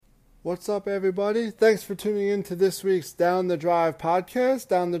What's up, everybody? Thanks for tuning in to this week's Down the Drive podcast.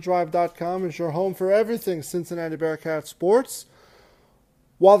 DownTheDrive.com is your home for everything Cincinnati Bearcat sports.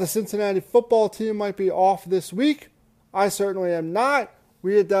 While the Cincinnati football team might be off this week, I certainly am not.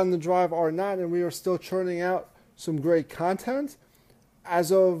 We at Down the Drive are not, and we are still churning out some great content.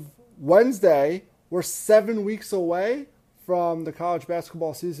 As of Wednesday, we're 7 weeks away from the college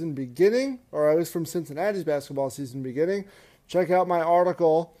basketball season beginning, or at least from Cincinnati's basketball season beginning. Check out my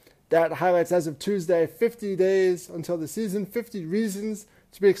article that highlights, as of Tuesday, 50 days until the season, 50 reasons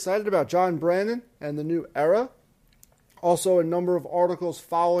to be excited about John Brannen and the new era. Also, a number of articles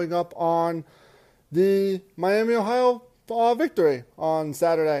following up on the Miami, Ohio victory on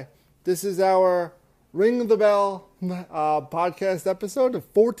Saturday. This is our Ring the Bell podcast episode, the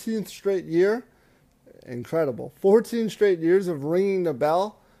 14th straight year. Incredible. 14 straight years of ringing the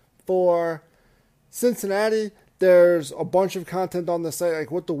bell for Cincinnati. There's a bunch of content on the site, like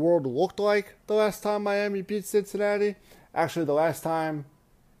what the world looked like the last time Miami beat Cincinnati. Actually, the last time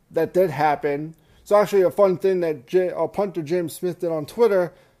that did happen. So actually, a fun thing that punter James Smith did on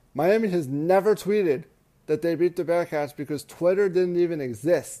Twitter, Miami has never tweeted that they beat the Bearcats because Twitter didn't even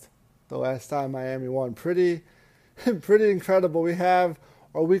exist the last time Miami won. Pretty incredible. We have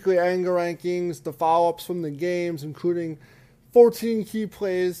our weekly anger rankings, the follow-ups from the games, including 14 key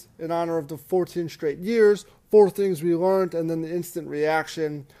plays in honor of the 14 straight years, 4 things we learned, and then the instant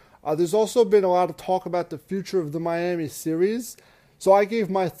reaction. There's also been a lot of talk about the future of the Miami series. So I gave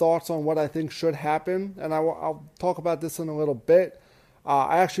my thoughts on what I think should happen, and I'll talk about this in a little bit.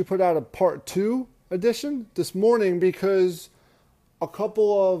 I actually put out a part 2 edition this morning because a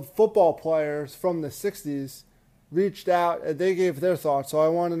couple of football players from the 60s reached out and they gave their thoughts. So I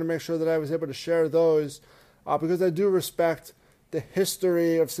wanted to make sure that I was able to share those because I do respect the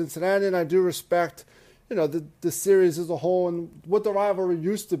history of Cincinnati, and I do respect the series as a whole and what the rivalry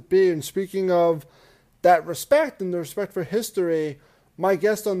used to be. And speaking of that respect and the respect for history, my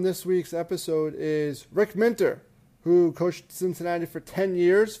guest on this week's episode is Rick Minter, who coached Cincinnati for 10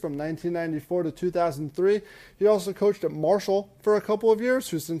 years from 1994 to 2003. He also coached at Marshall for a couple of years,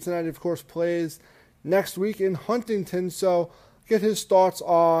 who Cincinnati, of course, plays next week in Huntington. So get his thoughts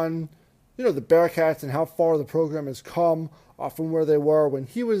on the Bearcats and how far the program has come from where they were when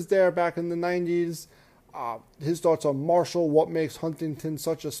he was there back in the 90s. His thoughts on Marshall, what makes Huntington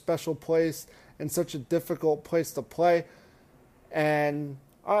such a special place and such a difficult place to play. And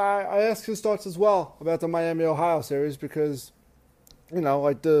I asked his thoughts as well about the Miami, Ohio series because,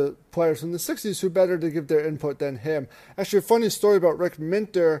 like the players from the 60s, who better to give their input than him. Actually, a funny story about Rick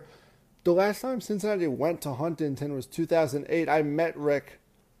Minter. The last time Cincinnati went to Huntington was 2008. I met Rick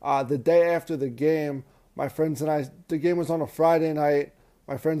the day after the game. My friends and I, the game was on a Friday night.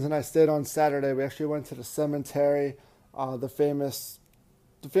 My friends and I stayed on Saturday. We actually went to the cemetery, the famous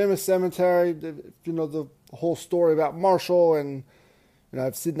cemetery. The whole story about Marshall, and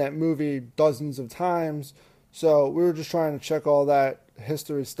I've seen that movie dozens of times. So we were just trying to check all that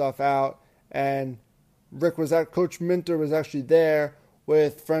history stuff out. And Coach Minter was actually there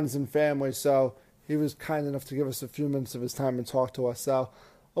with friends and family. So he was kind enough to give us a few minutes of his time and talk to us. So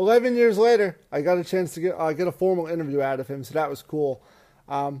 11 years later, I got a chance to get a formal interview out of him. So that was cool.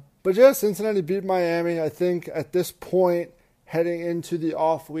 But yeah, Cincinnati beat Miami. I think at this point, heading into the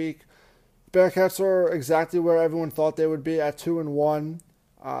off week, Bearcats are exactly where everyone thought they would be at 2-1.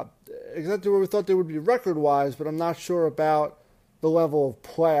 Exactly where we thought they would be record-wise, but I'm not sure about the level of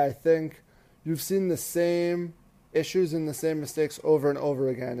play. I think you've seen the same issues and the same mistakes over and over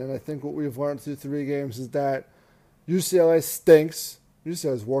again. And I think what we've learned through 3 games is that UCLA stinks.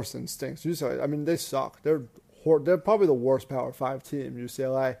 UCLA is worse than stinks. UCLA, they suck. They're probably the worst Power 5 team,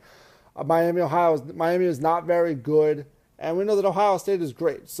 UCLA. Miami is not very good, and we know that Ohio State is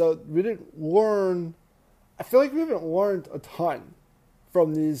great. So we didn't learn. I feel like we haven't learned a ton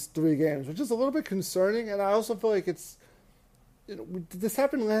from these 3 games, which is a little bit concerning. And I also feel like it's, this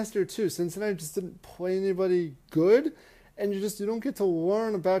happened last year too. Cincinnati just didn't play anybody good, and you don't get to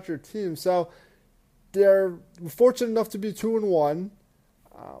learn about your team. So they're fortunate enough to be 2-1.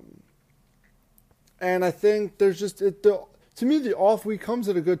 And I think there's to me, the off week comes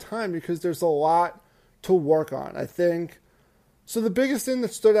at a good time because there's a lot to work on. I think, so the biggest thing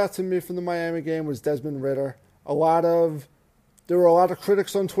that stood out to me from the Miami game was Desmond Ridder. There were a lot of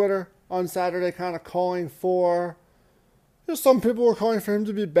critics on Twitter on Saturday kind of calling for, some people were calling for him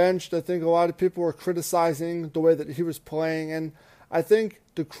to be benched. I think a lot of people were criticizing the way that he was playing. And I think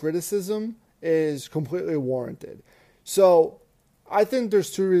the criticism is completely warranted. So I think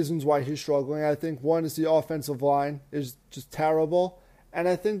there's 2 reasons why he's struggling. I think one is the offensive line is just terrible. And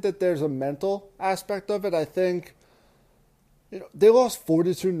I think that there's a mental aspect of it. I think They lost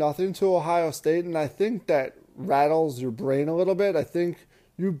 42-0 to Ohio State, and I think that rattles your brain a little bit. I think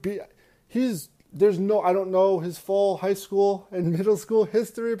I don't know his full high school and middle school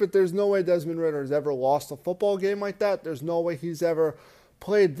history, but there's no way Desmond Ridder has ever lost a football game like that. There's no way he's ever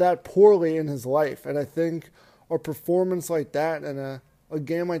played that poorly in his life. And I think a performance like that and a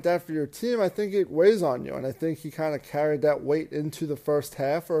game like that for your team, I think it weighs on you. And I think he kind of carried that weight into the first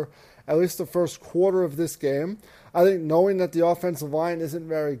half, or at least the first quarter of this game. I think knowing that the offensive line isn't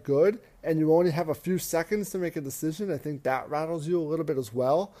very good and you only have a few seconds to make a decision, I think that rattles you a little bit as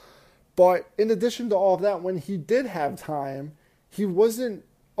well. But in addition to all of that, when he did have time, he wasn't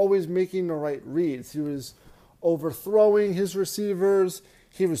always making the right reads. He was overthrowing his receivers.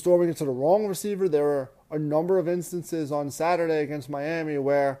 He was throwing it to the wrong receiver. There were a number of instances on Saturday against Miami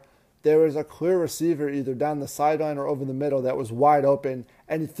where there was a clear receiver either down the sideline or over the middle that was wide open,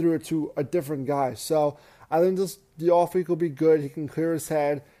 and he threw it to a different guy. So I think the off week will be good. He can clear his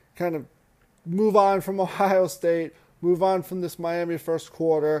head, kind of move on from Ohio State, move on from this Miami first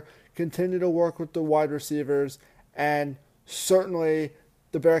quarter, continue to work with the wide receivers, and certainly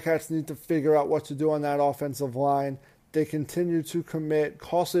the Bearcats need to figure out what to do on that offensive line. They continue to commit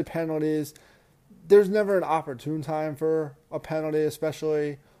costly penalties. There's never an opportune time for a penalty,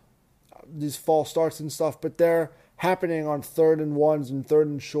 especially these false starts and stuff, but they're happening on 3rd and 1s and 3rd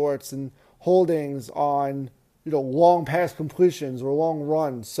and shorts and holdings on long pass completions or long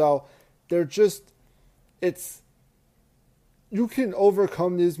runs. So they're just, you can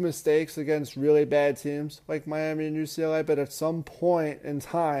overcome these mistakes against really bad teams like Miami and UCLA, but at some point in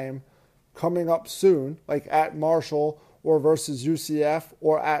time, coming up soon, like at Marshall or versus UCF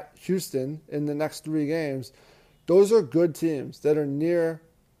or at Houston in the next 3 games, those are good teams that are near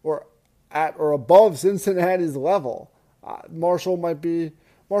or at or above Cincinnati's level.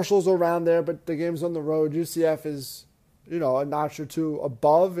 Marshall's around there, but the game's on the road. UCF is, a notch or two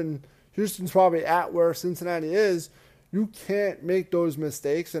above, and Houston's probably at where Cincinnati is. You can't make those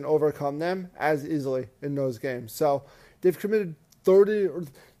mistakes and overcome them as easily in those games. So they've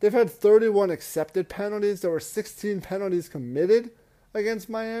had 31 accepted penalties. There were 16 penalties committed against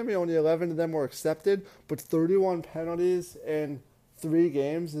Miami. Only 11 of them were accepted, but 31 penalties in 3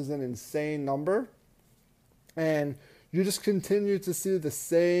 games is an insane number. And you just continue to see the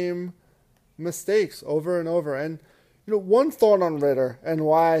same mistakes over and over. And one thought on Ridder and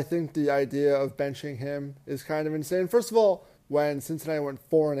why I think the idea of benching him is kind of insane. First of all, when Cincinnati went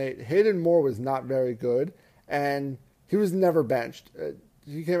 4-8, Hayden Moore was not very good, and he was never benched.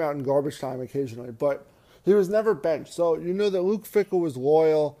 He came out in garbage time occasionally, but he was never benched. So that Luke Fickell was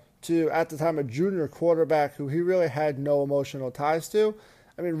loyal to, at the time, a junior quarterback who he really had no emotional ties to.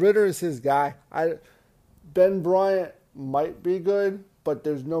 I mean, Ridder is his guy. Ben Bryant might be good, but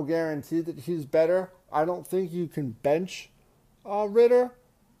there's no guarantee that he's better. I don't think you can bench Ridder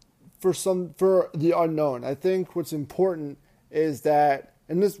for the unknown. I think what's important is that,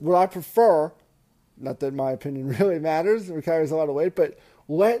 and this what I prefer, not that my opinion really matters, it carries a lot of weight, but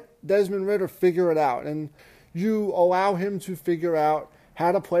let Desmond Ridder figure it out, and you allow him to figure out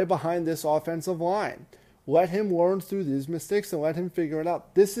how to play behind this offensive line. Let him learn through these mistakes and let him figure it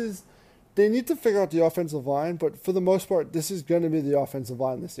out. They need to figure out the offensive line, but for the most part, this is going to be the offensive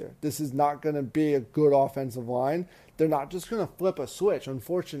line this year. This is not going to be a good offensive line. They're not just going to flip a switch,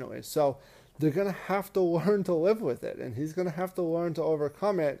 unfortunately. So they're going to have to learn to live with it, and he's going to have to learn to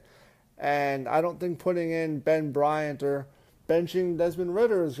overcome it. And I don't think putting in Ben Bryant or benching Desmond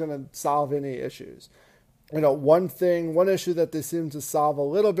Ridder is going to solve any issues. One issue that they seem to solve a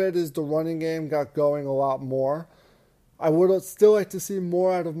little bit is the running game got going a lot more. I would still like to see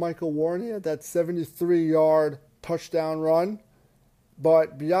more out of Michael Warnia, that 73-yard touchdown run.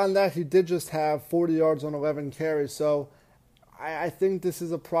 But beyond that, he did just have 40 yards on 11 carries. So I think this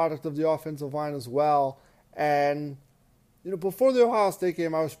is a product of the offensive line as well. And, before the Ohio State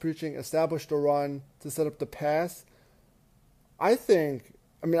game, I was preaching establish the run to set up the pass. I'm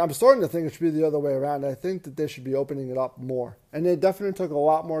starting to think it should be the other way around. I think that they should be opening it up more. And they definitely took a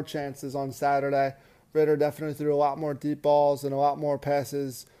lot more chances on Saturday. Ridder definitely threw a lot more deep balls and a lot more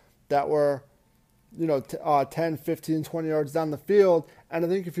passes that were, 10, 15, 20 yards down the field. And I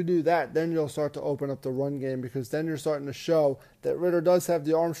think if you do that, then you'll start to open up the run game, because then you're starting to show that Ridder does have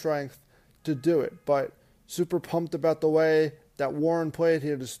the arm strength to do it. But super pumped about the way that Warren played. He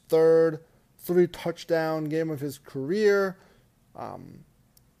had his 3rd 3-touchdown game of his career.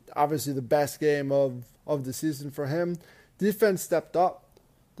 Obviously the best game of the season for him. Defense stepped up.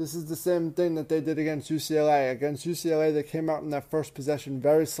 This is the same thing that they did against UCLA. Against UCLA, they came out in that first possession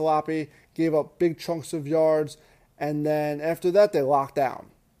very sloppy, gave up big chunks of yards, and then after that, they locked down.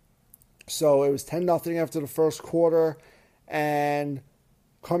 So it was 10-0 after the first quarter, And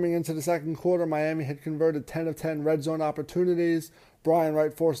coming into the second quarter, Miami had converted 10 of 10 red zone opportunities. Brian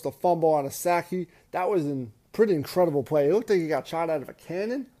Wright forced a fumble on a sack. That was a pretty incredible play. It looked like he got shot out of a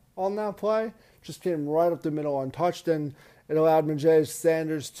cannon on that play. Just came right up the middle untouched, and it allowed Myjai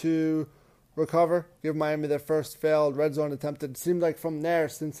Sanders to recover, give Miami their first failed red zone attempt. It seemed like from there,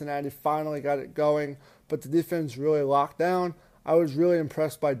 Cincinnati finally got it going, but the defense really locked down. I was really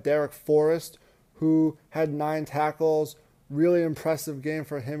impressed by Derek Forrest, who had 9 tackles. Really impressive game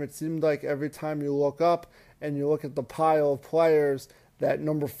for him. It seemed like every time you look up and you look at the pile of players, that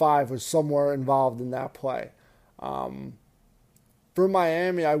number 5 was somewhere involved in that play. For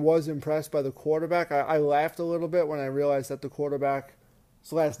Miami, I was impressed by the quarterback. I laughed a little bit when I realized that the quarterback's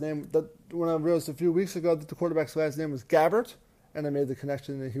last name, when I realized a few weeks ago that the quarterback's last name was Gabbert, and I made the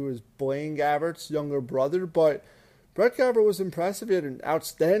connection that he was Blaine Gabbert's younger brother. But Brett Gabbert was impressive. He had an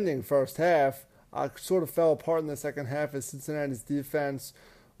outstanding first half. Sort of fell apart in the second half as Cincinnati's defense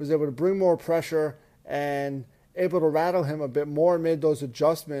was able to bring more pressure and able to rattle him a bit more and made those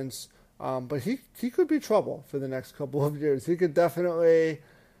adjustments. But he could be trouble for the next couple of years. He could definitely,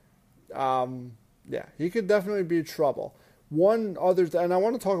 he could definitely be trouble. One other, and I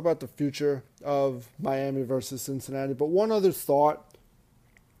want to talk about the future of Miami versus Cincinnati, but one other thought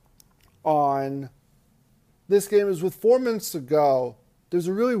on this game is with 4 minutes to go, there's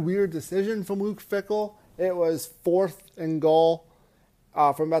a really weird decision from Luke Fickell. It was 4th and goal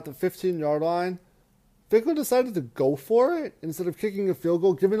from about the 15-yard line. Fickell decided to go for it instead of kicking a field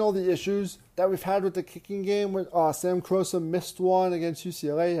goal, given all the issues that we've had with the kicking game. When Sam Crosa missed one against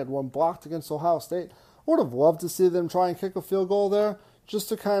UCLA, had one blocked against Ohio State. I would have loved to see them try and kick a field goal there just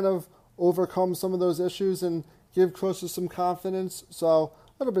to kind of overcome some of those issues and give Crosa some confidence. So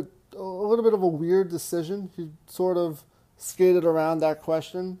a little bit of a weird decision. He sort of skated around that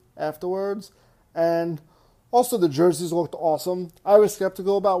question afterwards. And also the jerseys looked awesome. I was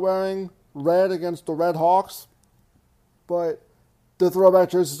skeptical about wearing red against the Red Hawks, but the throwback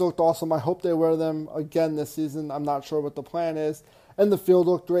jerseys looked awesome. I hope they wear them again this season. I'm not sure what the plan is. And the field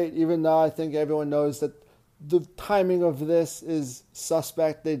looked great, even though I think everyone knows that the timing of this is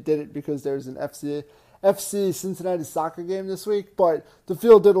suspect. They did it because there's an FC Cincinnati soccer game this week, but the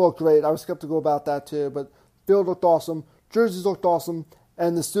field did look great. I was skeptical about that too, but field looked awesome. Jerseys looked awesome,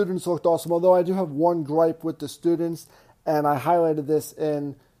 and the students looked awesome, although I do have one gripe with the students, and I highlighted this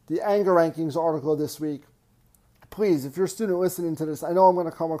in the anger rankings article this week. Please, if you're a student listening to this, I know I'm going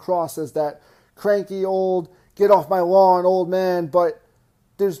to come across as that cranky old, get off my lawn old man, but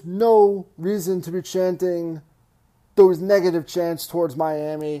there's no reason to be chanting those negative chants towards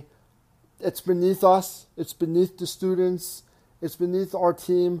Miami. It's beneath us. It's beneath the students. It's beneath our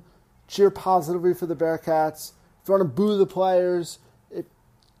team. Cheer positively for the Bearcats. If you want to boo the players, if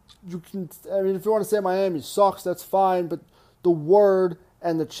you want to say Miami sucks, that's fine, but the word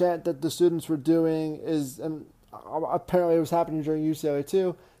and the chant that the students were doing is, and apparently it was happening during UCLA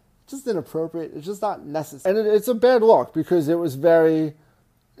too, just inappropriate. It's just not necessary. And it's a bad look because it was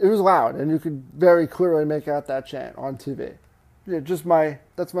loud, and you could very clearly make out that chant on TV. Yeah,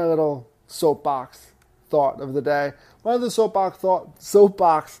 that's my little soapbox thought of the day. My other soapbox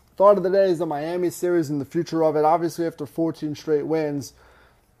thought of the day is the Miami series and the future of it. Obviously, after 14 straight wins,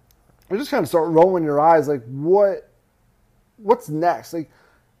 you just kind of start rolling your eyes like, what's next? Like,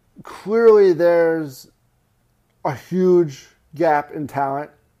 clearly there's a huge gap in talent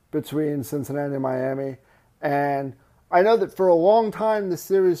between Cincinnati and Miami, and I know that for a long time this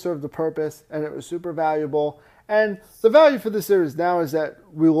series served a purpose and it was super valuable. And the value for the series now is that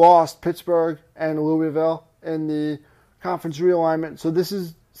we lost Pittsburgh and Louisville in the conference realignment, so this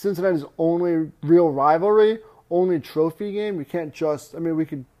is Cincinnati's only real rivalry, only trophy game. We can't we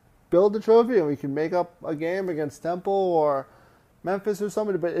could build the trophy and we can make up a game against Temple or Memphis or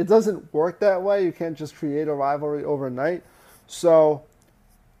somebody, but it doesn't work that way. You can't just create a rivalry overnight. So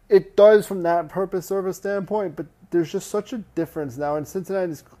it does from that purpose serve a standpoint, but there's just such a difference now, and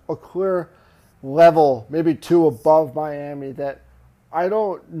Cincinnati's a clear level, maybe 2 above Miami, that I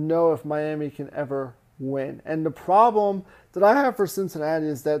don't know if Miami can ever win. And the problem that I have for Cincinnati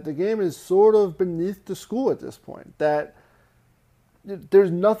is that the game is sort of beneath the school at this point, that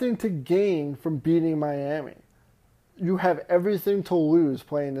there's nothing to gain from beating Miami. You have everything to lose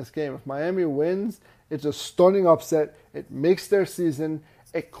playing this game. If Miami wins, it's a stunning upset. It makes their season.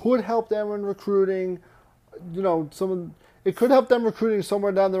 It could help them in recruiting. It could help them recruiting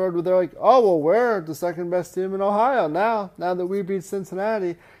somewhere down the road where they're like, oh, well, we're the second best team in Ohio now that we beat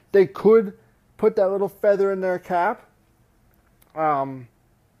Cincinnati. They could put that little feather in their cap.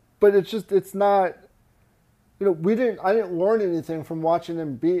 But it's not, I didn't learn anything from watching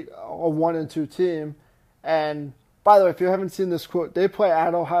them beat a 1-2 team. And By the way, if you haven't seen this quote, they play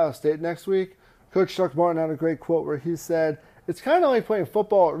at Ohio State next week. Coach Chuck Martin had a great quote where he said, "It's kind of like playing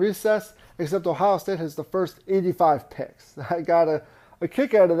football at recess, except Ohio State has the first 85 picks." I got a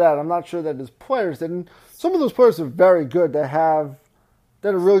kick out of that. I'm not sure that his players didn't. Some of those players are very good. They had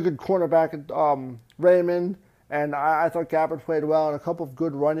a really good cornerback, Raymond, and I thought Gabbard played well, and a couple of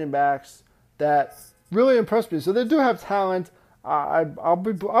good running backs that really impressed me. So they do have talent. I'll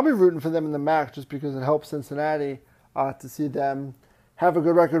be rooting for them in the MAC just because it helps Cincinnati to see them have a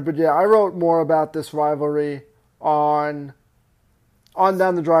good record. But yeah, I wrote more about this rivalry on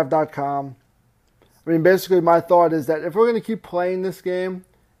downthedrive.com. I mean, basically my thought is that if we're going to keep playing this game,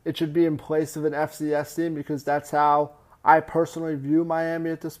 it should be in place of an FCS team because that's how I personally view Miami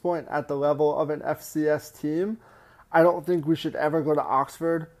at this point, at the level of an FCS team. I don't think we should ever go to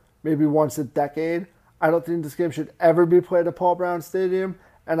Oxford, maybe once a decade. I don't think this game should ever be played at Paul Brown Stadium,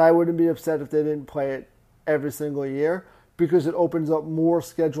 and I wouldn't be upset if they didn't play it every single year because it opens up more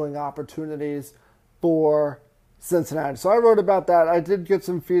scheduling opportunities for Cincinnati. So I wrote about that. I did get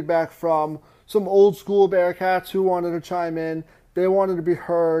some feedback from some old school Bearcats who wanted to chime in. They wanted to be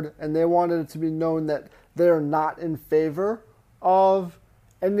heard, and they wanted it to be known that they're not in favor of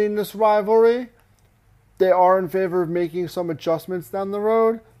ending this rivalry. They are in favor of making some adjustments down the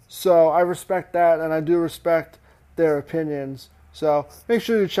road. So I respect that, and I do respect their opinions. So make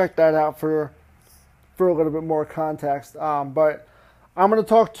sure you check that out for a little bit more context. But I'm going to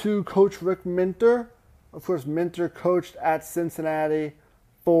talk to Coach Rick Minter. Of course, Minter coached at Cincinnati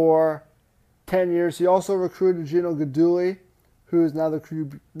for 10 years. He also recruited Gino Guidugli, who is now the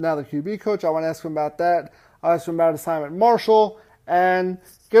QB coach. I want to ask him about that. I'll ask him about his time at Marshall and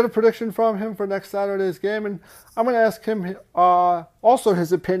get a prediction from him for next Saturday's game. And I'm going to ask him also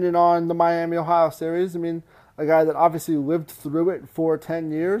his opinion on the Miami-Ohio series. I mean, a guy that obviously lived through it for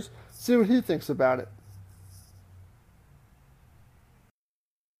 10 years. See what he thinks about it.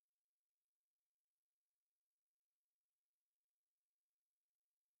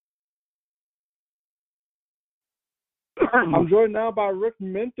 I'm joined now by Rick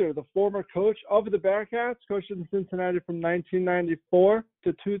Minter, the former coach of the Bearcats, coached in Cincinnati from 1994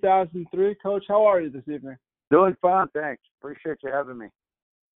 to 2003. Coach, how are you this evening? Doing fine, thanks. Appreciate you having me.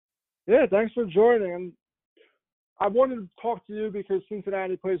 Yeah, thanks for joining. And I wanted to talk to you because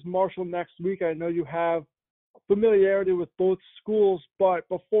Cincinnati plays Marshall next week. I know you have familiarity with both schools, but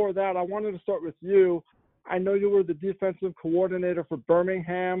before that, I wanted to start with you. I know you were the defensive coordinator for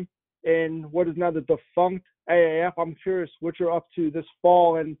Birmingham in what is now the defunct AAF. I'm curious what you're up to this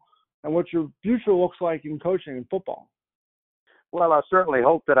fall and what your future looks like in coaching in football. Well, I certainly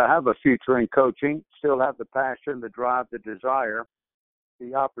hope that I have a future in coaching, still have the passion, the drive, the desire,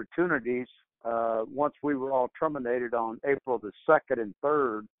 the opportunities. Once we were all terminated on April the 2nd and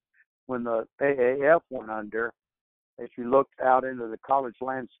 3rd, when the AAF went under, if you looked out into the college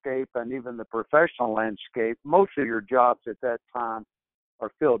landscape and even the professional landscape, most of your jobs at that time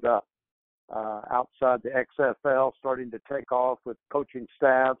are filled up. Outside the XFL starting to take off with coaching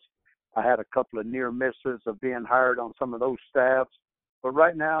staffs. I had a couple of near misses of being hired on some of those staffs. But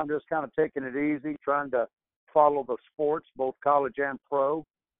right now I'm just kind of taking it easy, trying to follow the sports, both college and pro.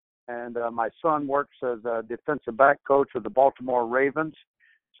 And my son works as a defensive back coach with the Baltimore Ravens.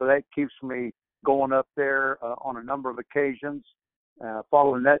 So that keeps me going up there on a number of occasions,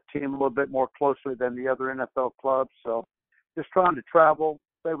 following that team a little bit more closely than the other NFL clubs. So just trying to travel,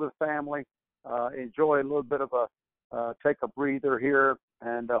 stay with family, enjoy a little bit of take a breather here,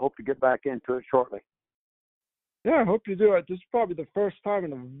 and hope to get back into it shortly. Yeah, I hope you do. This is probably the first time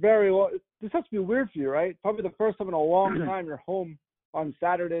in a very long – this has to be weird for you, right? Probably the first time in a long time you're home on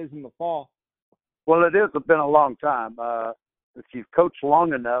Saturdays in the fall. Well, it has been a long time. If you've coached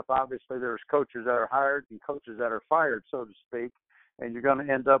long enough, obviously there's coaches that are hired and coaches that are fired, so to speak, and you're going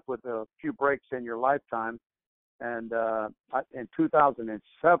to end up with a few breaks in your lifetime. And in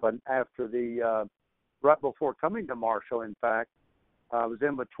 2007, after right before coming to Marshall, in fact, I was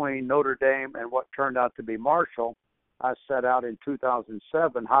in between Notre Dame and what turned out to be Marshall. I set out in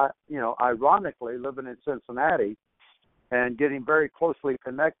 2007, ironically living in Cincinnati and getting very closely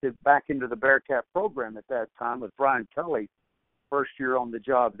connected back into the Bearcat program at that time with Brian Kelly, first year on the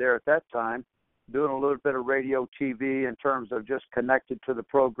job there at that time, doing a little bit of radio, TV in terms of just connected to the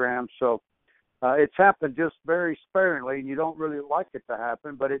program. So it's happened just very sparingly, and you don't really like it to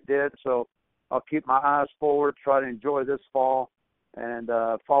happen, but it did. So I'll keep my eyes forward, try to enjoy this fall, and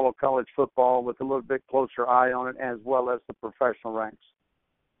follow college football with a little bit closer eye on it, as well as the professional ranks.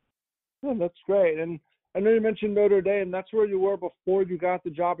 Yeah, that's great. And I know you mentioned Notre Dame. That's where you were before you got the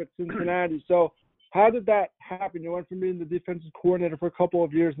job at Cincinnati. So how did that happen? You went from being the defensive coordinator for a couple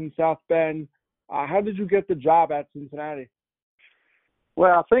of years in South Bend How did you get the job at Cincinnati?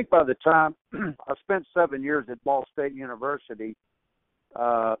 Well, I think by the time I spent 7 years at Ball State University,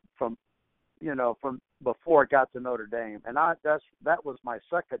 from before I got to Notre Dame, and that was my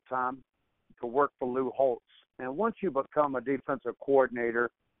second time to work for Lou Holtz. And once you become a defensive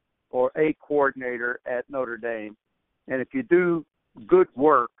coordinator or a coordinator at Notre Dame, and if you do good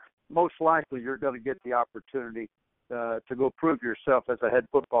work, most likely you're going to get the opportunity to go prove yourself as a head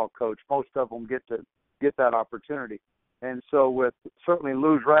football coach. Most of them get that opportunity. And so with certainly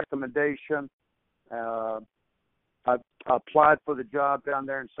Lou's recommendation, I applied for the job down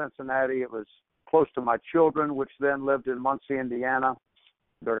there in Cincinnati. It was close to my children, which then lived in Muncie, Indiana.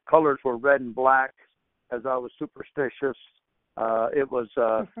 Their colors were red and black, as I was superstitious. It was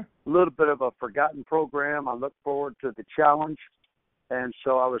a little bit of a forgotten program. I looked forward to the challenge. And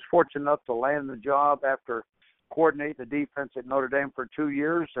so I was fortunate enough to land the job after coordinating the defense at Notre Dame for 2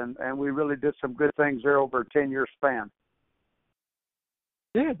 years, and we really did some good things there over a 10-year span.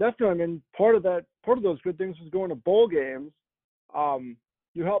 Yeah, definitely. I mean, part of those good things was going to bowl games.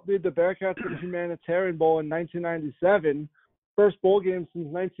 You helped lead the Bearcats to the Humanitarian Bowl in 1997, first bowl game since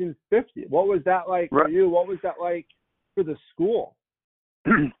 1950. What was that like for you? What was that like for the school?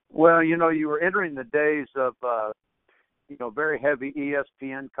 Well, you were entering the days of, very heavy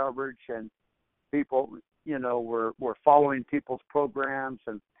ESPN coverage, and people, were following people's programs,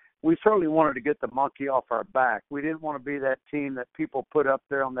 and we certainly wanted to get the monkey off our back. We didn't want to be that team that people put up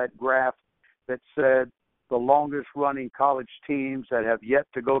there on that graph that said the longest running college teams that have yet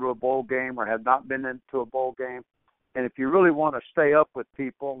to go to a bowl game or have not been into a bowl game. And if you really want to stay up with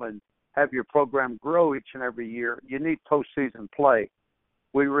people and have your program grow each and every year, you need postseason play.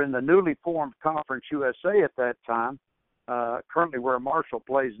 We were in the newly formed Conference USA at that time, currently where Marshall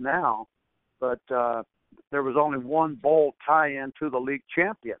plays now, but there was only one bowl tie-in to the league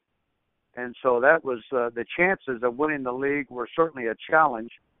champion. And so that was the chances of winning the league were certainly a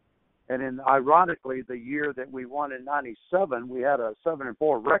challenge. And ironically, the year that we won in 97, we had a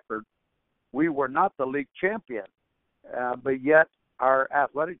 7-4 record. We were not the league champion, but yet our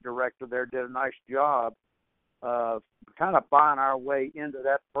athletic director there did a nice job of kind of buying our way into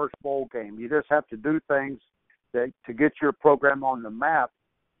that first bowl game. You just have to do things to get your program on the map.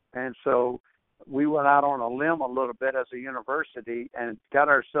 And so we went out on a limb a little bit as a university and got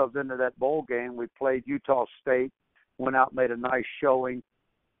ourselves into that bowl game. We played Utah State, went out and made a nice showing.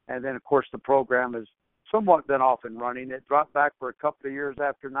 And then, of course, the program has somewhat been off and running. It dropped back for a couple of years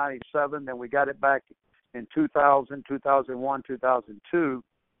after 97. Then we got it back in 2000, 2001, 2002.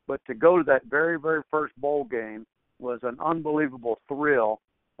 But to go to that very, very first bowl game was an unbelievable thrill,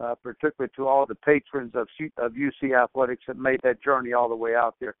 particularly to all the patrons of UC Athletics that made that journey all the way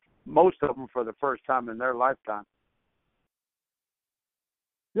out there, most of them for the first time in their lifetime.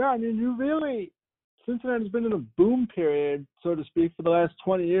 Yeah, I mean, Cincinnati's been in a boom period, so to speak, for the last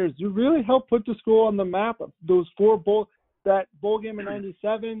 20 years. You really helped put the school on the map. Those that bowl game in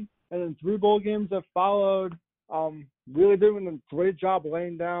 97 and then 3 bowl games that followed, really doing a great job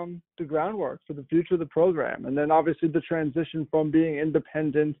laying down the groundwork for the future of the program. And then obviously the transition from being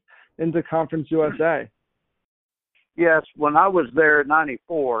independent into Conference USA. Yes, when I was there in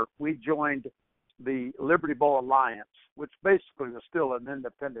 94, we joined the Liberty Bowl Alliance, which basically was still an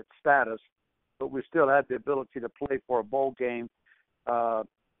independent status, but we still had the ability to play for a bowl game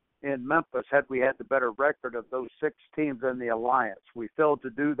in Memphis had we had the better record of those 6 teams in the Alliance. We failed to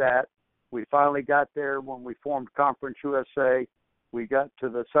do that. We finally got there when we formed Conference USA. We got to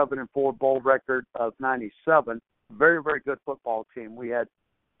the 7-4 bowl record of 97. Very, very good football team. We had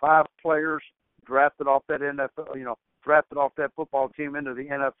 5 players drafted off that football team into the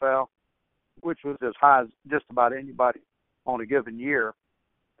NFL, which was as high as just about anybody on a given year.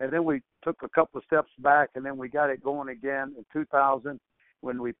 And then we took a couple of steps back, and then we got it going again in 2000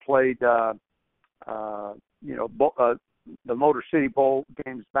 when we played, the Motor City Bowl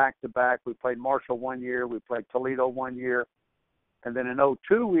games back to back. We played Marshall one year, we played Toledo one year, and then in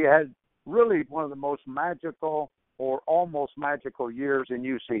 2002 we had really one of the most magical or almost magical years in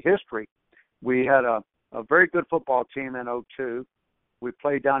UC history. We had a very good football team in 2002. We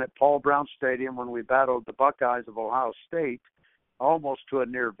played down at Paul Brown Stadium when we battled the Buckeyes of Ohio State, almost to a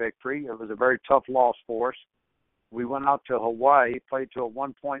near victory. It was a very tough loss for us. We went out to Hawaii, played to a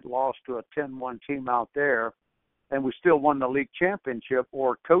 1-point loss to a 10-1 team out there, and we still won the league championship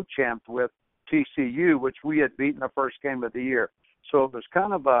or co-champed with TCU, which we had beaten the first game of the year. So it was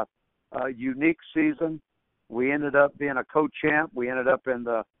kind of a unique season. We ended up being a co-champ. We ended up in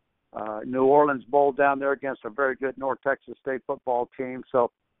the New Orleans Bowl down there against a very good North Texas State football team.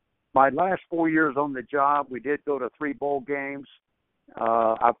 So my last 4 years on the job, we did go to 3 bowl games,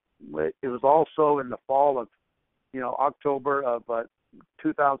 It was also in the fall of, October of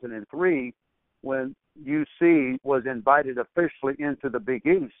 2003 when UC was invited officially into the Big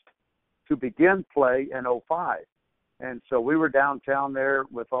East to begin play in '05. And so we were downtown there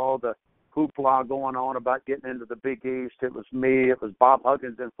with all the hoopla going on about getting into the Big East. It was me. It was Bob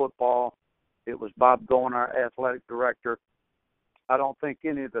Huggins in football. It was Bob Goen, our athletic director. I don't think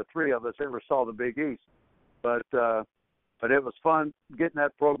any of the three of us ever saw the Big East, but it was fun getting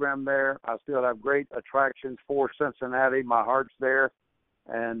that program there. I still have great attractions for Cincinnati. My heart's there,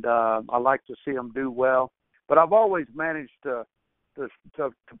 and I like to see them do well. But I've always managed to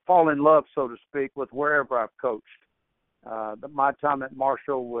fall in love, so to speak, with wherever I've coached. My time at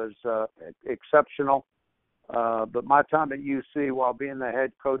Marshall was exceptional, but my time at UC while being the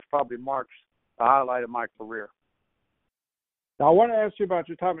head coach probably marks the highlight of my career. Now, I want to ask you about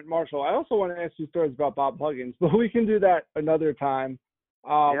your time at Marshall. I also want to ask you stories about Bob Huggins, but we can do that another time.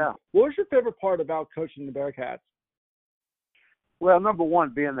 Yeah. What was your favorite part about coaching the Bearcats? Well, number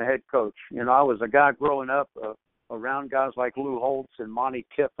one, being the head coach. I was a guy growing up around guys like Lou Holtz and Monty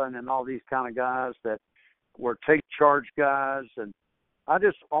Kiffin and all these kind of guys that were take charge guys, and I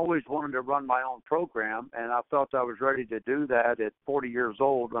just always wanted to run my own program, and I felt I was ready to do that at 40 years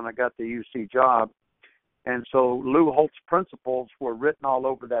old when I got the UC job. And so Lou Holtz principles were written all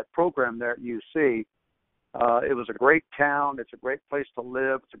over that program there at UC. It was a great town. It's a great place to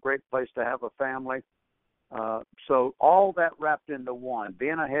live. It's a great place to have a family. So all that wrapped into one,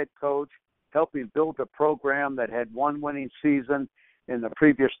 being a head coach, helping build a program that had one winning season in the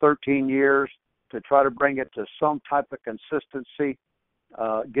previous 13 years to try to bring it to some type of consistency,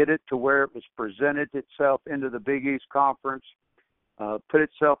 get it to where it was presented itself into the Big East Conference, put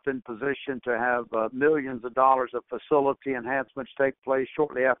itself in position to have millions of dollars of facility enhancements take place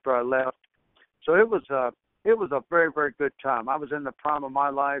shortly after I left. So it was a very, very good time. I was in the prime of my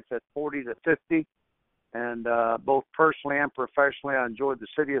life at 40 to 50, and both personally and professionally, I enjoyed the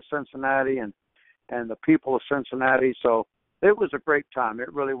city of Cincinnati and the people of Cincinnati. So it was a great time.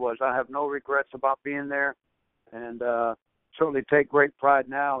 It really was. I have no regrets about being there, and certainly take great pride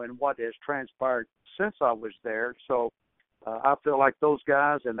now in what has transpired since I was there. So I feel like those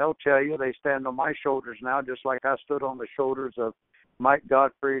guys, and they'll tell you, they stand on my shoulders now, just like I stood on the shoulders of Mike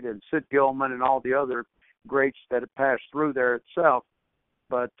Gottfried and Sid Gilman and all the other greats that have passed through there itself.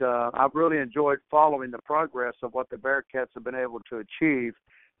 But I've really enjoyed following the progress of what the Bearcats have been able to achieve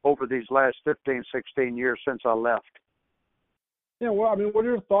over these last 15, 16 years since I left. Yeah, well, I mean, what are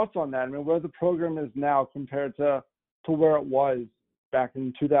your thoughts on that? I mean, where the program is now compared to where it was back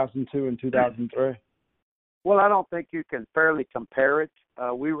in 2002 and 2003? Well, I don't think you can fairly compare it.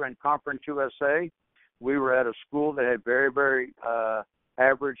 We were in Conference USA. We were at a school that had very, very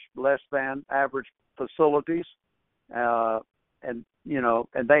average, less than average facilities. And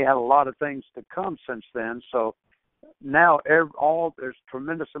they had a lot of things to come since then. So now there's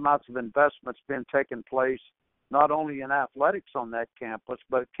tremendous amounts of investments being taken place, not only in athletics on that campus,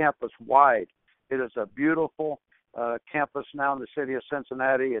 but campus-wide. It is a beautiful campus now in the city of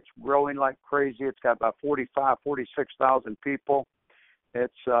Cincinnati. It's growing like crazy. It's got about 46,000 people.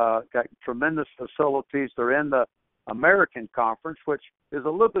 It's got tremendous facilities. They're in the American Conference, which is a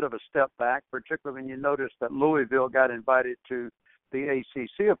little bit of a step back, particularly when you notice that Louisville got invited to the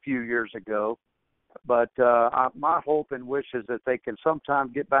ACC a few years ago. But my hope and wish is that they can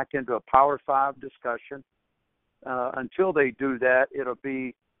sometime get back into a Power 5 discussion. Until they do that, it'll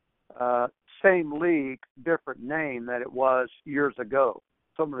be same league, different name that it was years ago.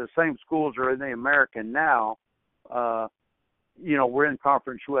 Some of the same schools are in the American now. We're in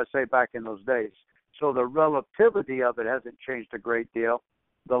Conference USA back in those days. So the relativity of it hasn't changed a great deal.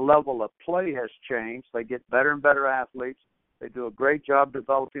 The level of play has changed. They get better and better athletes. They do a great job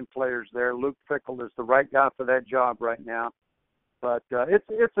developing players there. Luke Fickell is the right guy for that job right now. But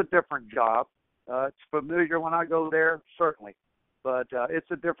it's a different job. It's familiar when I go there, certainly. But it's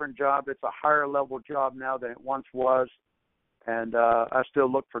a different job. It's a higher level job now than it once was. And I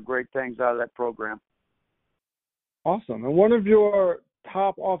still look for great things out of that program. Awesome. And one of your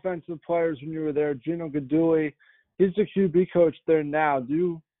top offensive players when you were there, Gino Guidugli, he's the QB coach there now.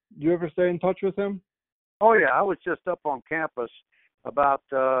 Do you ever stay in touch with him? Oh, yeah. I was just up on campus about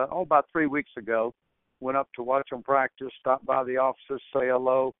 3 weeks ago. Went up to watch them practice, stopped by the offices, say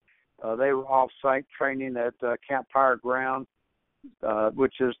hello. They were off-site training at Camp Fire Ground,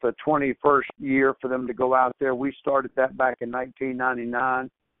 which is the 21st year for them to go out there. We started that back in 1999,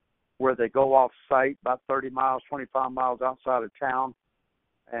 where they go off-site about 30 miles, 25 miles outside of town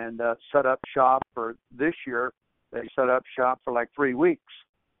and set up shop for this year. They set up shop for like 3 weeks.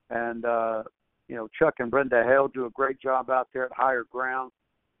 And, Chuck and Brenda Hale do a great job out there at Higher Ground.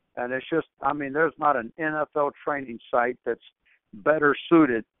 And it's just, there's not an NFL training site that's better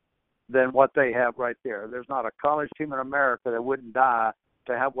suited than what they have right there. There's not a college team in America that wouldn't die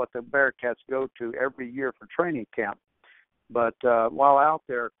to have what the Bearcats go to every year for training camp. But while out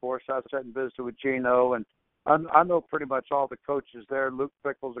there, of course, I sat and visited with Gino, and I know pretty much all the coaches there. Luke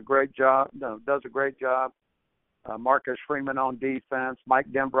Fickell's does a great job. Marcus Freeman on defense, Mike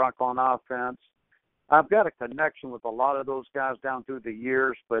Denbrock on offense. I've got a connection with a lot of those guys down through the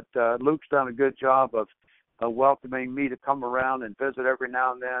years, but Luke's done a good job of welcoming me to come around and visit every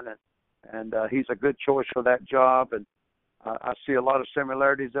now and then, and he's a good choice for that job. And I see a lot of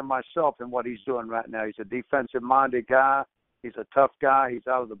similarities in myself in what he's doing right now. He's a defensive-minded guy. He's a tough guy. He's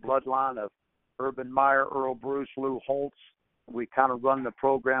out of the bloodline of Urban Meyer, Earl Bruce, Lou Holtz. We kind of run the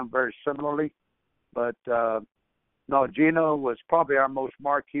program very similarly. But, no, Gino was probably our most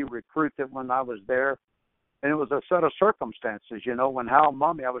marquee recruit when I was there. And it was a set of circumstances, when Hal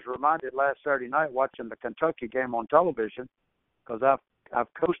Mumme, I was reminded last Saturday night watching the Kentucky game on television, because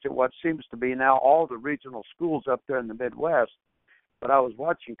I've coached at what seems to be now all the regional schools up there in the Midwest. But I was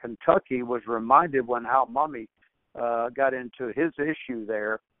watching Kentucky, was reminded when Hal Mumme got into his issue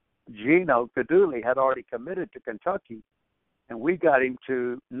there. Gino Kaduli had already committed to Kentucky, and we got him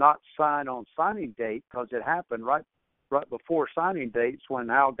to not sign on signing date because it happened right before signing dates when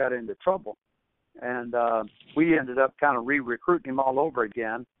Hal got into trouble. And we ended up kind of re-recruiting him all over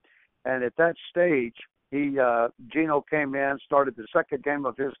again. And at that stage, Gino came in, started the second game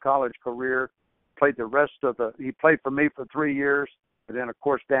of his college career, played he played for me for 3 years, and then, of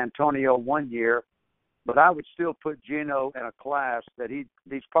course, D'Antonio 1 year. But I would still put Gino in a class that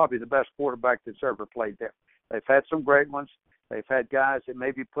he's probably the best quarterback that's ever played there. They've had some great ones. They've had guys that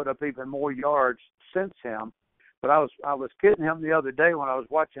maybe put up even more yards since him. But I was kidding him the other day when I was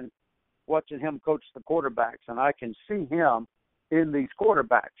watching him coach the quarterbacks, and I can see him in these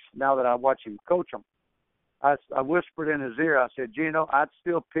quarterbacks now that I watch him coach them. I whispered in his ear, I said, Gino, I'd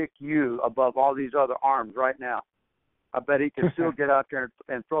still pick you above all these other arms right now. I bet he can still get out there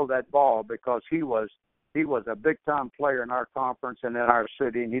and throw that ball, because he was a big-time player in our conference and in our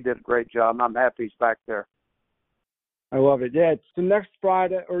city, and he did a great job, and I'm happy he's back there. I love it. Yeah, it's the next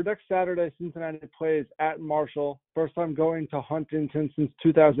Saturday, Cincinnati plays at Marshall. First time going to Huntington since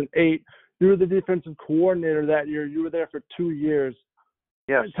 2008. You were the defensive coordinator that year. You were there for 2 years.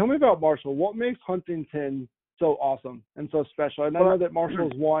 Yes. Tell me about Marshall. What makes Huntington so awesome and so special? And I know that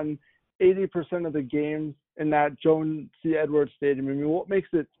Marshall's won 80% of the games in that Joan C. Edwards Stadium. I mean, what makes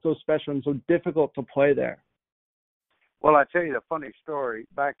it so special and so difficult to play there? Well, I tell you the funny story.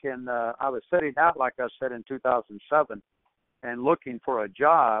 Back in, I was setting out, like I said, in 2007, and looking for a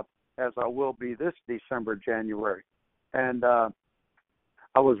job, as I will be this December, January. And I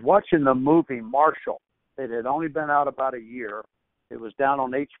was watching the movie Marshall. It had only been out about a year. It was down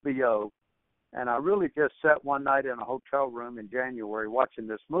on HBO. And I really just sat one night in a hotel room in January watching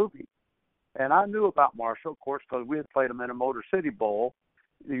this movie. And I knew about Marshall, of course, because we had played them in a Motor City Bowl.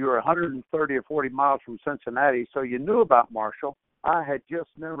 You were 130 or 40 miles from Cincinnati, so you knew about Marshall. I had just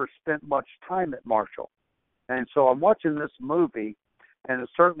never spent much time at Marshall. And so I'm watching this movie, and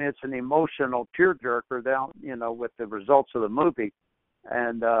it's an emotional tearjerker down, with the results of the movie.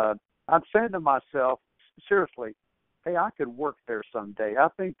 And I'm saying to myself, seriously, hey, I could work there someday. I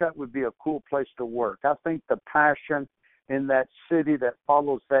think that would be a cool place to work. I think the passion in that city that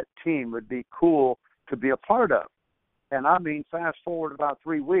follows that team would be cool to be a part of. And fast forward about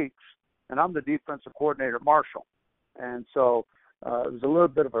 3 weeks, and I'm the defensive coordinator at Marshall. And so it was a little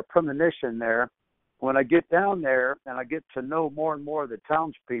bit of a premonition there. When I get down there and I get to know more and more of the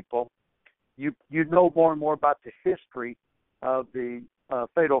townspeople, you know more and more about the history of the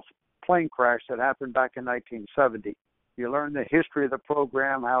fatal plane crash that happened back in 1970. You learn the history of the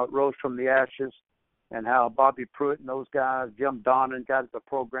program, how it rose from the ashes, and how Bobby Pruitt and those guys, Jim Donnan, got the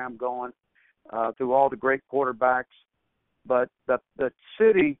program going through all the great quarterbacks. But the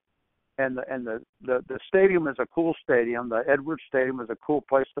city and the stadium is a cool stadium. The Edwards Stadium is a cool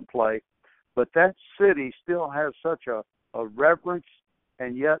place to play. But that city still has such a reverence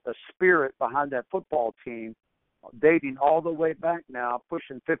and yet a spirit behind that football team, dating all the way back now,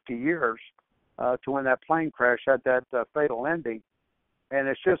 pushing 50 years to when that plane crash had that fatal ending. And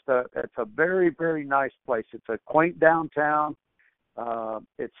it's a very, very nice place. It's a quaint downtown.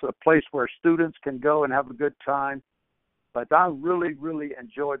 It's a place where students can go and have a good time. But I really, really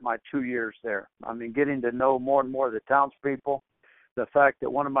enjoyed my 2 years there. Getting to know more and more of the townspeople. The fact that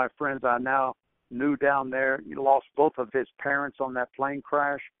one of my friends I now knew down there, he lost both of his parents on that plane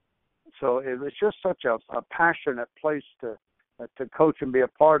crash. So it was just such a passionate place to coach and be a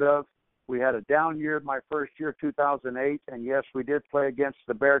part of. We had a down year my first year, 2008, and yes, we did play against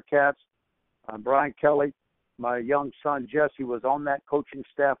the Bearcats. Brian Kelly, my young son Jesse, was on that coaching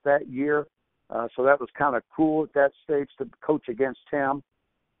staff that year, so that was kind of cool at that stage to coach against him.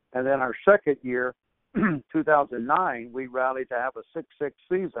 And then our second year, 2009, we rallied to have a 6-6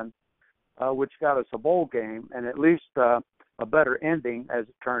 season, which got us a bowl game, and at least a better ending, as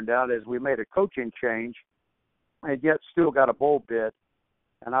it turned out, as we made a coaching change and yet still got a bowl bid.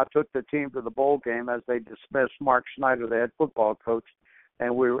 And I took the team to the bowl game as they dismissed Mark Schneider, the head football coach,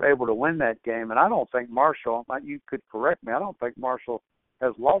 and we were able to win that game. And I don't think Marshall, you could correct me, I don't think Marshall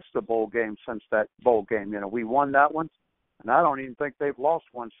has lost a bowl game since that bowl game. We won that one, and I don't even think they've lost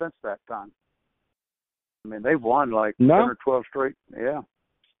one since that time. I mean, they've won like 10 or 12 straight. Yeah.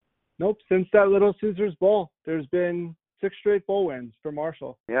 Nope. Since that Little Caesars Bowl, there's been 6 straight bowl wins for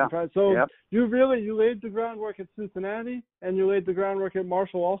Marshall. Yeah. So you laid the groundwork at Cincinnati, and you laid the groundwork at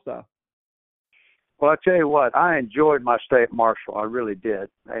Marshall also. Well, I tell you what, I enjoyed my stay at Marshall. I really did.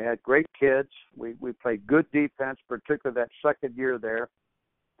 They had great kids. We played good defense, particularly that second year there,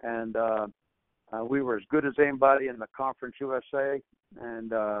 and we were as good as anybody in the Conference USA.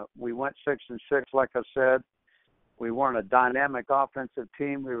 And we went 6-6, like I said. We weren't a dynamic offensive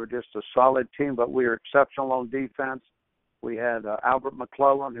team. We were just a solid team, but we were exceptional on defense. We had Albert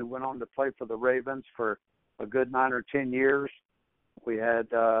McClellan, who went on to play for the Ravens for a good 9 or 10 years. We had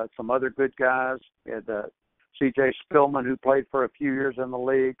some other good guys. We had C.J. Spillman, who played for a few years in the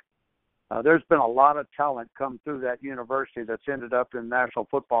league. There's been a lot of talent come through that university that's ended up in the National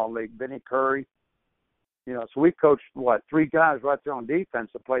Football League. Benny Curry. So we coached, 3 guys right there on defense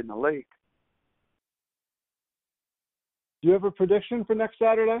that played in the league. Do you have a prediction for next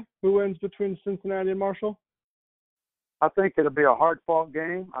Saturday? Who wins between Cincinnati and Marshall? I think it'll be a hard-fought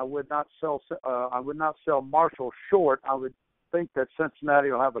game. I would not sell Marshall short. I would think that Cincinnati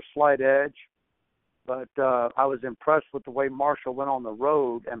will have a slight edge, but I was impressed with the way Marshall went on the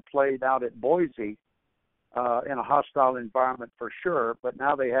road and played out at Boise in a hostile environment for sure. But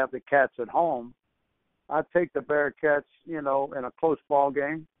now they have the Cats at home. I'd take the Bearcats, in a close ball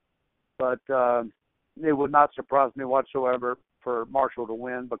game, but it would not surprise me whatsoever for Marshall to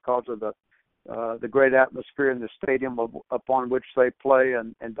win because of the great atmosphere in the stadium upon which they play,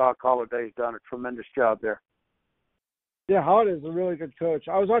 and Doc Holliday's done a tremendous job there. Yeah, Holliday's a really good coach.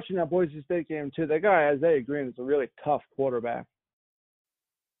 I was watching that Boise State game too. That guy Isaiah Green is a really tough quarterback.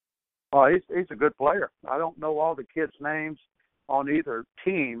 Oh, he's a good player. I don't know all the kids' names on either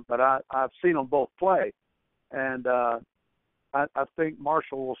team, but I've seen them both play. And I think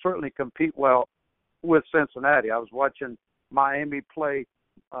Marshall will certainly compete well with Cincinnati. I was watching Miami play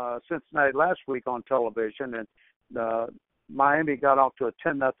Cincinnati last week on television, and Miami got off to a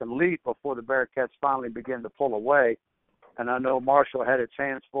 10-0 lead before the Bearcats finally began to pull away. And I know Marshall had its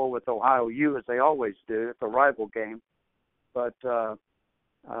hands full with Ohio U, as they always do. It's a rival game. But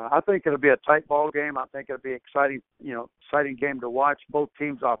I think it'll be a tight ball game. I think it'll be exciting game to watch. Both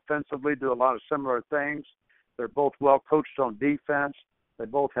teams offensively do a lot of similar things. They're both well coached on defense. They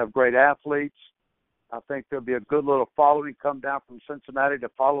both have great athletes. I think there'll be a good little following come down from Cincinnati to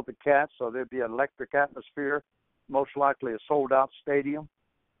follow the Cats, so there'll be an electric atmosphere, most likely a sold-out stadium.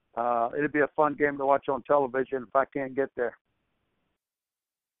 It'll be a fun game to watch on television if I can't get there.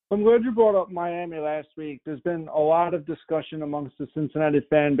 I'm glad you brought up Miami last week. There's been a lot of discussion amongst the Cincinnati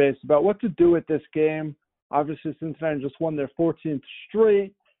fan base about what to do with this game. Obviously, Cincinnati just won their 14th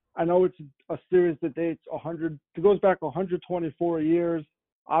straight. I know it's a series that goes back 124 years.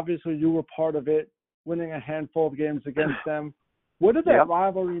 Obviously, you were part of it, winning a handful of games against them. What did that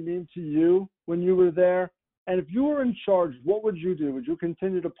rivalry mean to you when you were there? And if you were in charge, what would you do? Would you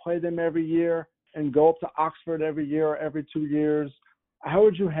continue to play them every year and go up to Oxford every year or every 2 years? How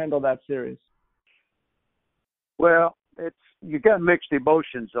would you handle that series? Well, you got mixed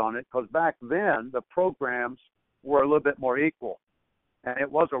emotions on it because back then the programs were a little bit more equal. And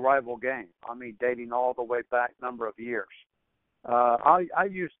it was a rival game. I mean, dating all the way back a number of years. I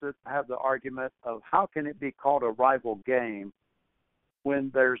used to have the argument of how can it be called a rival game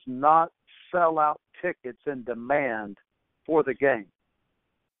when there's not sellout tickets in demand for the game.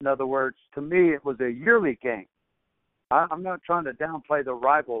 In other words, to me, it was a yearly game. I'm not trying to downplay the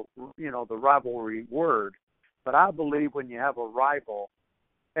rivalry word, but I believe when you have a rival,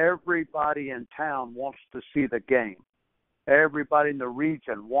 everybody in town wants to see the game. Everybody in the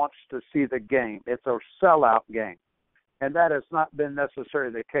region wants to see the game. It's a sellout game. And that has not been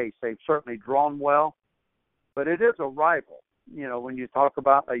necessarily the case. They've certainly drawn well, but it is a rival. When you talk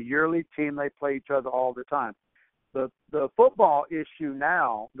about a yearly team, they play each other all the time. The football issue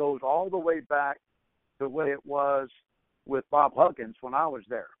now goes all the way back to the way it was with Bob Huggins when I was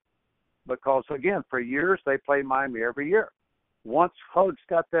there. because, again, for years they played Miami every year. Once Hugs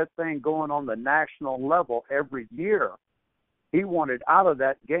got that thing going on the national level every year, he wanted out of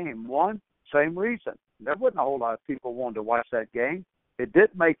that game. One, same reason. There wasn't a whole lot of people wanting to watch that game. It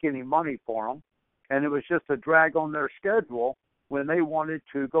didn't make any money for them, and it was just a drag on their schedule when they wanted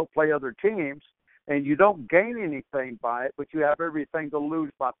to go play other teams, and you don't gain anything by it, but you have everything to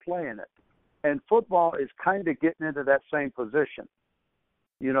lose by playing it. And football is kind of getting into that same position.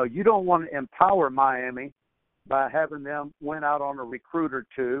 You know, you don't want to empower Miami by having them win out on a recruit or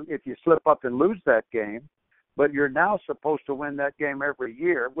two if you slip up and lose that game, but you're now supposed to win that game every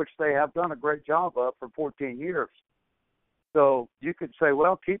year, which they have done a great job of for 14 years. So you could say,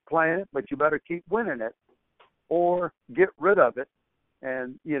 well, keep playing it, but you better keep winning it, or get rid of it.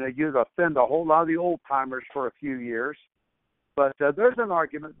 And, you know, you'd offend a whole lot of the old-timers for a few years. But there's an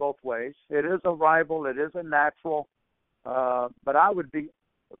argument both ways. It is a rival. It is a natural. But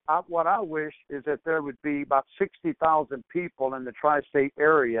what I wish is that there would be about 60,000 people in the tri-state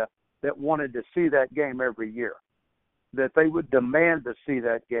area that wanted to see that game every year, that they would demand to see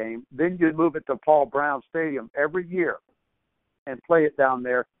that game. Then you'd move it to Paul Brown Stadium every year and play it down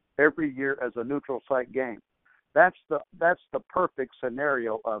there every year as a neutral site game. That's the perfect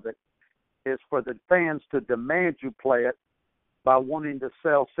scenario of it, is for the fans to demand you play it by wanting to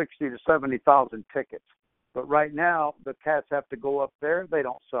sell 60 to 70,000 tickets. But right now, the Cats have to go up there. They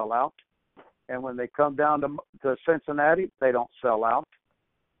don't sell out. And when they come down to Cincinnati, they don't sell out.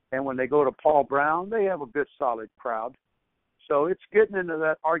 And when they go to Paul Brown, they have a good, solid crowd. So it's getting into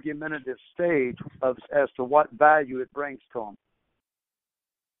that argumentative stage as to what value it brings to them.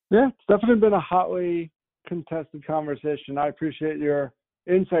 Yeah, it's definitely been a hotly contested conversation. I appreciate your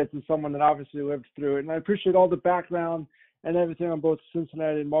insights as someone that obviously lived through it. And I appreciate all the background and everything on both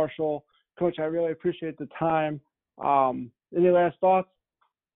Cincinnati and Marshall. Coach, I really appreciate the time. Any last thoughts?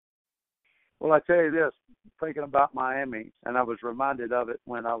 Well, I tell you this, thinking about Miami, and I was reminded of it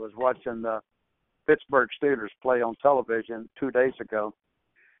when I was watching the Pittsburgh Steelers play on television 2 days ago.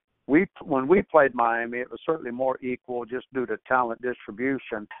 When we played Miami, it was certainly more equal just due to talent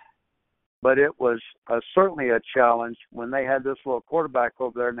distribution. But it was certainly a challenge when they had this little quarterback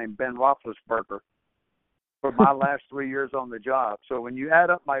over there named Ben Roethlisberger for my last 3 years on the job. So when you add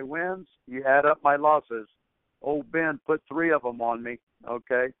up my wins, you add up my losses. Old Ben put 3 of them on me,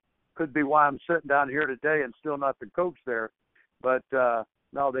 okay? Could be why I'm sitting down here today and still not the coach there. But,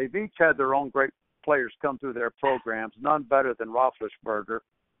 no, they've each had their own great players come through their programs, none better than Roethlisberger.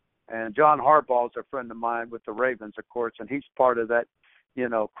 And John Harbaugh is a friend of mine with the Ravens, of course, and he's part of that, you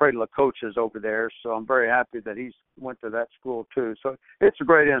know, cradle of coaches over there. So I'm very happy that he's went to that school too. So it's a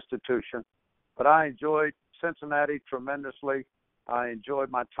great institution. But I enjoyed Cincinnati tremendously. I enjoyed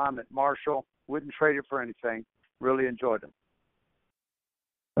my time at Marshall. Wouldn't trade it for anything. Really enjoyed it.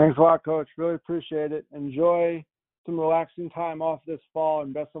 Thanks a lot, Coach. Really appreciate it. Enjoy some relaxing time off this fall,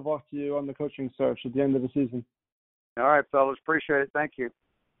 and best of luck to you on the coaching search at the end of the season. All right, fellas. Appreciate it. Thank you.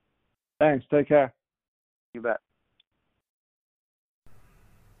 Thanks. Take care. You bet.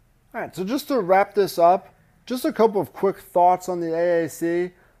 All right, so just to wrap this up, just a couple of quick thoughts on the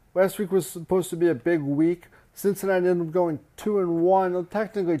AAC. Last week was supposed to be a big week. Cincinnati ended up going 2-1,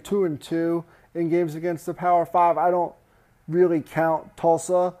 technically 2-2 in games against the Power 5. I don't really count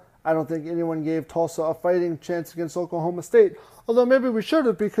Tulsa. I don't think anyone gave Tulsa a fighting chance against Oklahoma State, although maybe we should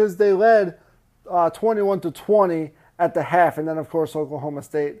have, because they led 21-20 at the half, and then of course Oklahoma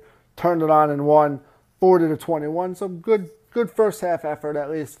State turned it on and won 40-21. So good first half effort, at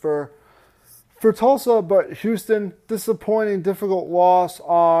least for Tulsa. But Houston, disappointing, difficult loss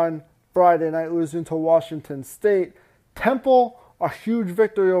on Friday night, losing to Washington State. Temple, a huge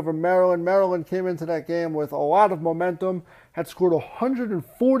victory over Maryland. Maryland came into that game with a lot of momentum, had scored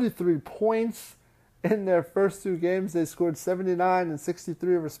 143 points in their first 2 games. They scored 79 and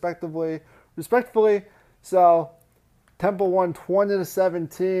 63 respectively. So Temple won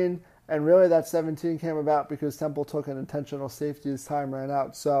 20-17, and really that 17 came about because Temple took an intentional safety as time ran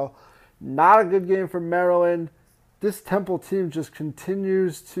out. So not a good game for Maryland. This Temple team just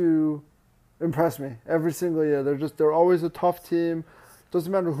continues to impress me every single year. They're always a tough team.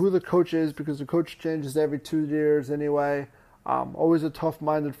 Doesn't matter who the coach is, because the coach changes every 2 years anyway. Always a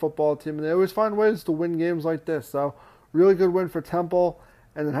tough-minded football team, and they always find ways to win games like this. So really good win for Temple.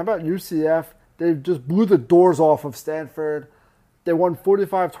 And then how about UCF? They just blew the doors off of Stanford. They won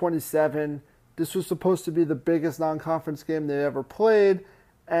 45-27. This was supposed to be the biggest non-conference game they ever played,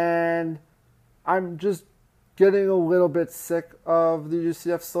 and I'm just getting a little bit sick of the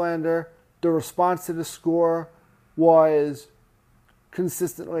UCF slander. The response to the score was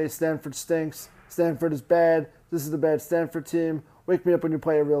consistently Stanford stinks, Stanford is bad, this is the bad Stanford team, Wake me up when you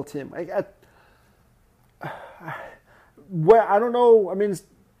play a real team. Where I don't know. I mean,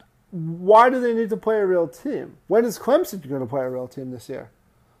 why do they need to play a real team? When is Clemson going to play a real team this year?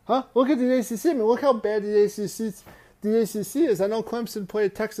 Huh? Look at the ACC. I mean, look how bad the ACC is. I know Clemson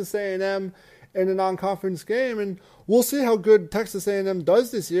played Texas A&M in a non-conference game, and we'll see how good Texas A&M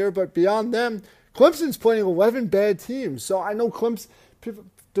does this year. But beyond them, Clemson's playing 11 bad teams. So I know Clemson.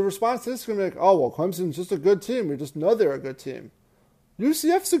 The response to this is going to be like, oh, well, Clemson's just a good team. We just know they're a good team.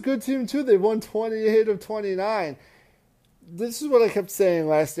 UCF's a good team, too. They've won 28 of 29. This is what I kept saying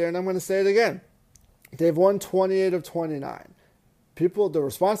last year, and I'm going to say it again. They've won 28 of 29. The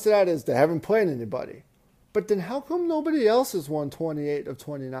response to that is they haven't played anybody. But then how come nobody else has won 28 of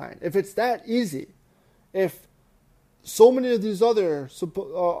 29? If it's that easy, if so many of these other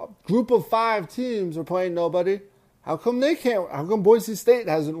group of 5 teams are playing nobody, how come they can't? How come Boise State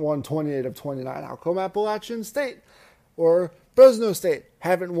hasn't won 28 of 29? How come Appalachian State or Fresno State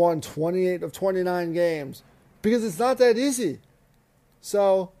haven't won 28 of 29 games? Because it's not that easy.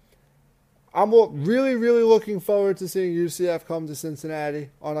 So I'm really, really looking forward to seeing UCF come to Cincinnati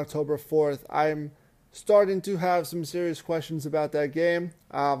on October 4th. I'm starting to have some serious questions about that game,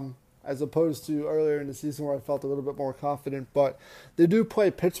 as opposed to earlier in the season where I felt a little bit more confident. But they do play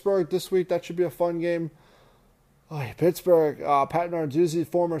Pittsburgh this week. That should be a fun game. Oh, yeah, Pittsburgh, Pat Narduzzi,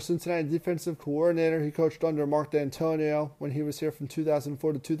 former Cincinnati defensive coordinator. He coached under Mark D'Antonio when he was here from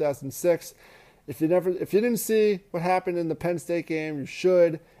 2004 to 2006. If you didn't see what happened in the Penn State game, you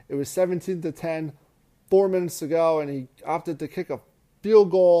should. It was 17-10, 4 minutes to go, and he opted to kick a field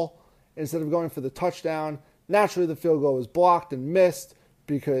goal instead of going for the touchdown. Naturally, the field goal was blocked and missed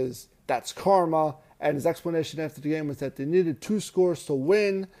because that's karma. And his explanation after the game was that they needed 2 scores to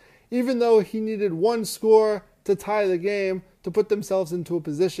win, even though he needed 1 score to tie the game to put themselves into a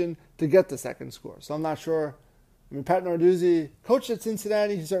position to get the second score. So I'm not sure. I mean, Pat Narduzzi coached at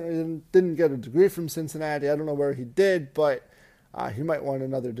Cincinnati. He certainly didn't get a degree from Cincinnati. I don't know where he did, but he might want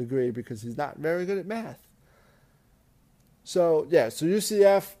another degree because he's not very good at math. So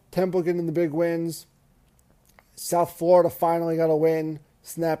UCF, Temple getting the big wins. South Florida finally got a win,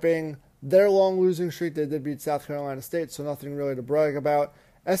 snapping their long losing streak. They did beat South Carolina State, so nothing really to brag about.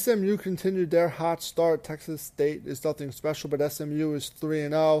 SMU continued their hot start. Texas State is nothing special, but SMU is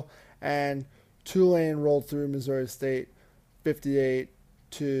 3-0, and Tulane rolled through Missouri State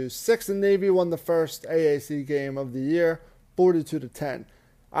 58-6. And Navy won the first AAC game of the year, 42-10.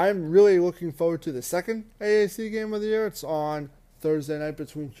 I'm really looking forward to the second AAC game of the year. It's on Thursday night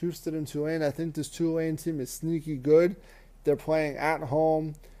between Houston and Tulane. I think this Tulane team is sneaky good. They're playing at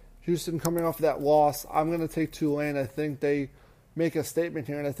home. Houston coming off that loss. I'm going to take Tulane. I think they make a statement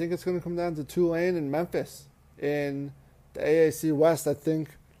here, and I think it's going to come down to Tulane and Memphis in the AAC West. I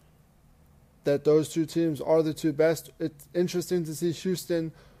think that those 2 teams are the 2 best. It's interesting to see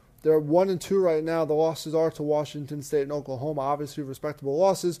Houston. They're 1-2 right now. The losses are to Washington State and Oklahoma, obviously respectable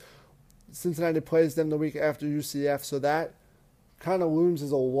losses. Cincinnati plays them the week after UCF, so that kind of looms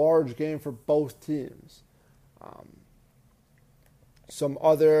as a large game for both teams. Some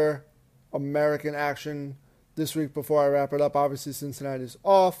other American action this week before I wrap it up. Obviously, Cincinnati's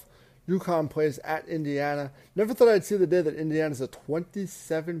off. UConn plays at Indiana. Never thought I'd see the day that Indiana's a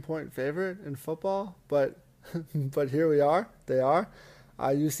 27-point favorite in football, but here we are. They are.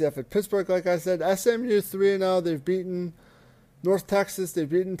 UCF at Pittsburgh, like I said. SMU 3-0. They've beaten North Texas. They've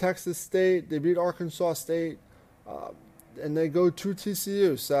beaten Texas State. They beat Arkansas State. And they go to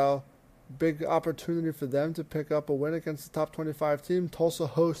TCU. So, big opportunity for them to pick up a win against the top 25 team. Tulsa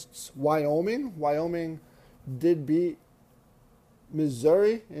hosts Wyoming. Wyoming did beat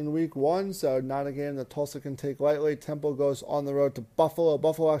Missouri in week 1, so not a game that Tulsa can take lightly. Temple goes on the road to Buffalo.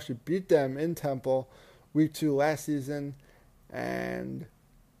 Buffalo actually beat them in Temple week 2 last season. And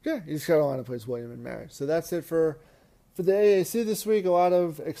East Carolina plays William & Mary. So that's it for the AAC this week. A lot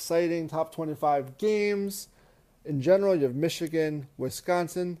of exciting top 25 games. In general, you have Michigan,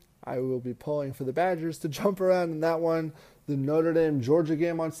 Wisconsin. I will be pulling for the Badgers to jump around in that one. The Notre Dame-Georgia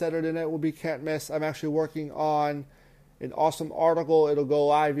game on Saturday night will be can't miss. I'm actually working on an awesome article. It'll go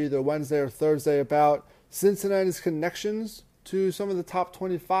live either Wednesday or Thursday about Cincinnati's connections to some of the top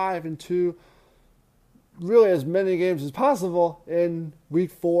 25 and to really as many games as possible in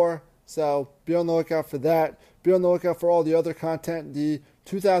week 4. So be on the lookout for that. Be on the lookout for all the other content. The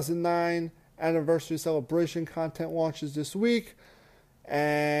 2009 anniversary celebration content launches this week.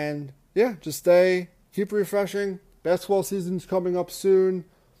 And just keep refreshing. Basketball season's coming up soon.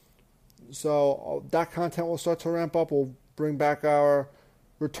 So that content will start to ramp up. We'll bring back our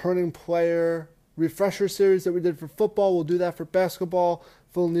returning player refresher series that we did for football. We'll do that for basketball.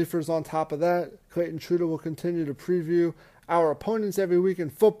 Phil Neefer's on top of that. Clayton Truda will continue to preview our opponents every week in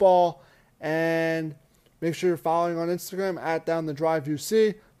football. And make sure you're following on Instagram at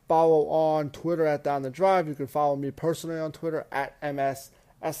DownTheDriveUC. Follow on Twitter at DownTheDrive. You can follow me personally on Twitter at MSSCHNEID.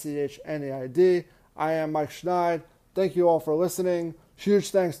 I am Mike Schneid. Thank you all for listening.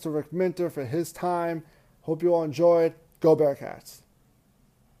 Huge thanks to Rick Minter for his time. Hope you all enjoyed. Go Bearcats.